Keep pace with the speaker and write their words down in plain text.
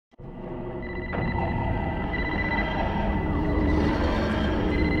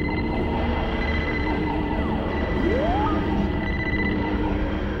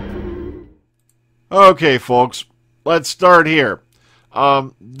Okay, folks, let's start here.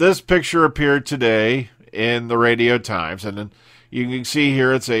 This picture appeared today in the Radio Times, and then you can see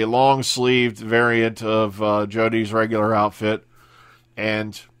here it's a long-sleeved variant of Jodie's regular outfit,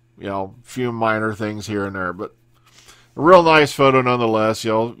 and a few minor things here and there, but a real nice photo nonetheless.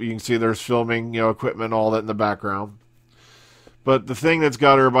 You can see there's filming, equipment, all that in the background. But the thing that's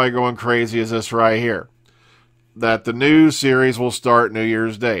got everybody going crazy is this right here, that the new series will start New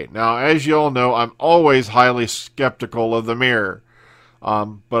Year's Day. Now, as you all know, I'm always highly skeptical of the mirror.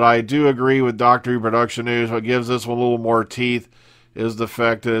 But I do agree with Doctor Who Production News. What gives this one a little more teeth is the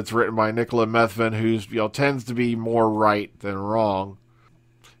fact that it's written by Nicola Methvin, who tends to be more right than wrong.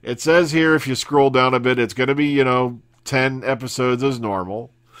 It says here, if you scroll down a bit, it's going to be, 10 episodes as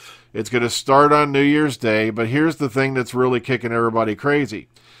normal. It's going to start on New Year's Day, but here's the thing that's really kicking everybody crazy.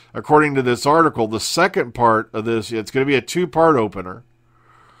 According to this article, the second part of this, it's going to be a two-part opener,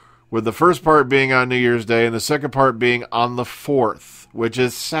 with the first part being on New Year's Day and the second part being on the 4th, which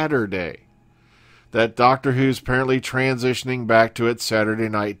is Saturday. That Doctor Who's apparently transitioning back to its Saturday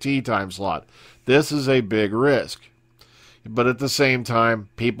night tea time slot. This is a big risk. But at the same time,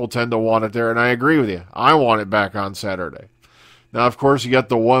 people tend to want it there, and I agree with you. I want it back on Saturday. Now, of course, you got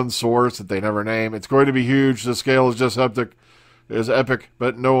the one source that they never name. It's going to be huge. The scale is just epic,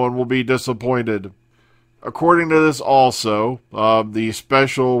 but no one will be disappointed. According to this also, the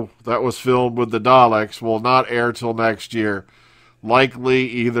special that was filmed with the Daleks will not air till next year. Likely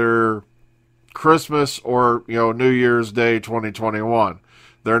either Christmas or, New Year's Day 2021.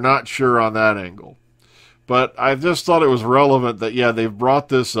 They're not sure on that angle. But I just thought it was relevant that, they've brought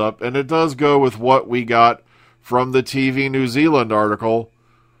this up, and it does go with what we got from the TV New Zealand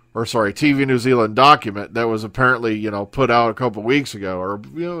TV New Zealand document that was apparently, put out a couple weeks ago, or,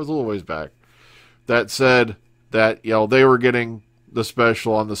 it was a little ways back, that said that, they were getting the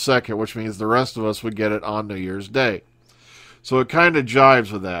special on the 2nd, which means the rest of us would get it on New Year's Day. So it kind of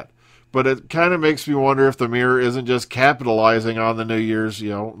jives with that. But it kind of makes me wonder if the Mirror isn't just capitalizing on the New Year's,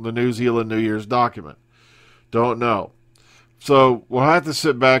 the New Zealand New Year's document. Don't know. So we'll have to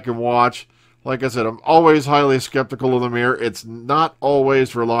sit back and watch. Like I said, I'm always highly skeptical of the Mirror. It's not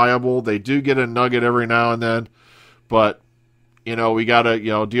always reliable. They do get a nugget every now and then. But, we got to,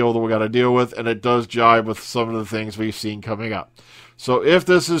 deal with what we got to deal with. And it does jive with some of the things we've seen coming up. So if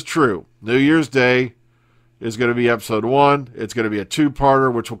this is true, New Year's Day is going to be episode 1. It's going to be a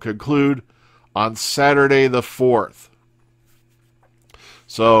 2-parter, which will conclude on Saturday the 4th.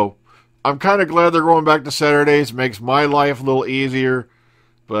 So I'm kind of glad they're going back to Saturdays. It makes my life a little easier.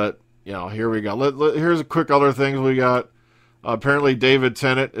 But, here we go. Here's a quick other things we got. Apparently David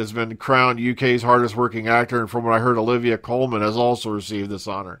Tennant has been crowned UK's hardest working actor. And from what I heard, Olivia Colman has also received this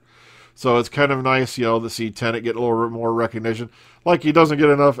honor. So it's kind of nice, to see Tennant get a little bit more recognition. Like he doesn't get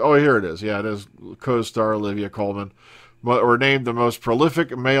enough. Oh, here it is. Yeah, it is co-star Olivia Colman. Were named the most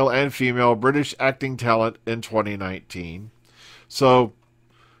prolific male and female British acting talent in 2019. So,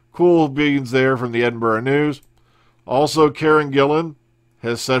 cool beans there from the Edinburgh News. Also, Karen Gillan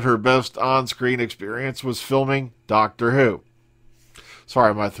has said her best on-screen experience was filming Doctor Who.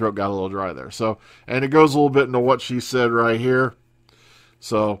 Sorry, my throat got a little dry there. So, and it goes a little bit into what she said right here.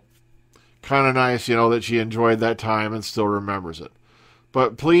 So, kind of nice, that she enjoyed that time and still remembers it.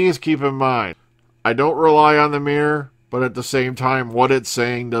 But please keep in mind, I don't rely on the Mirror, but at the same time, what it's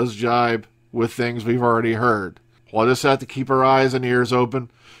saying does jibe with things we've already heard. We'll just have to keep our eyes and ears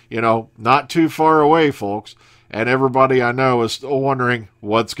open. Not too far away, folks. And everybody I know is still wondering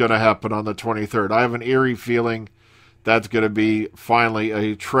what's going to happen on the 23rd. I have an eerie feeling that's going to be finally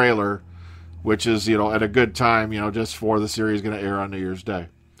a trailer, which is, at a good time, just for the series going to air on New Year's Day.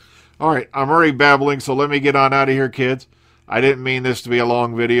 All right, I'm already babbling, so let me get on out of here, kids. I didn't mean this to be a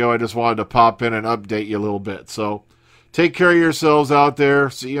long video. I just wanted to pop in and update you a little bit. So take care of yourselves out there.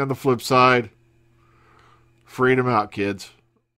 See you on the flip side. Freedom out, kids.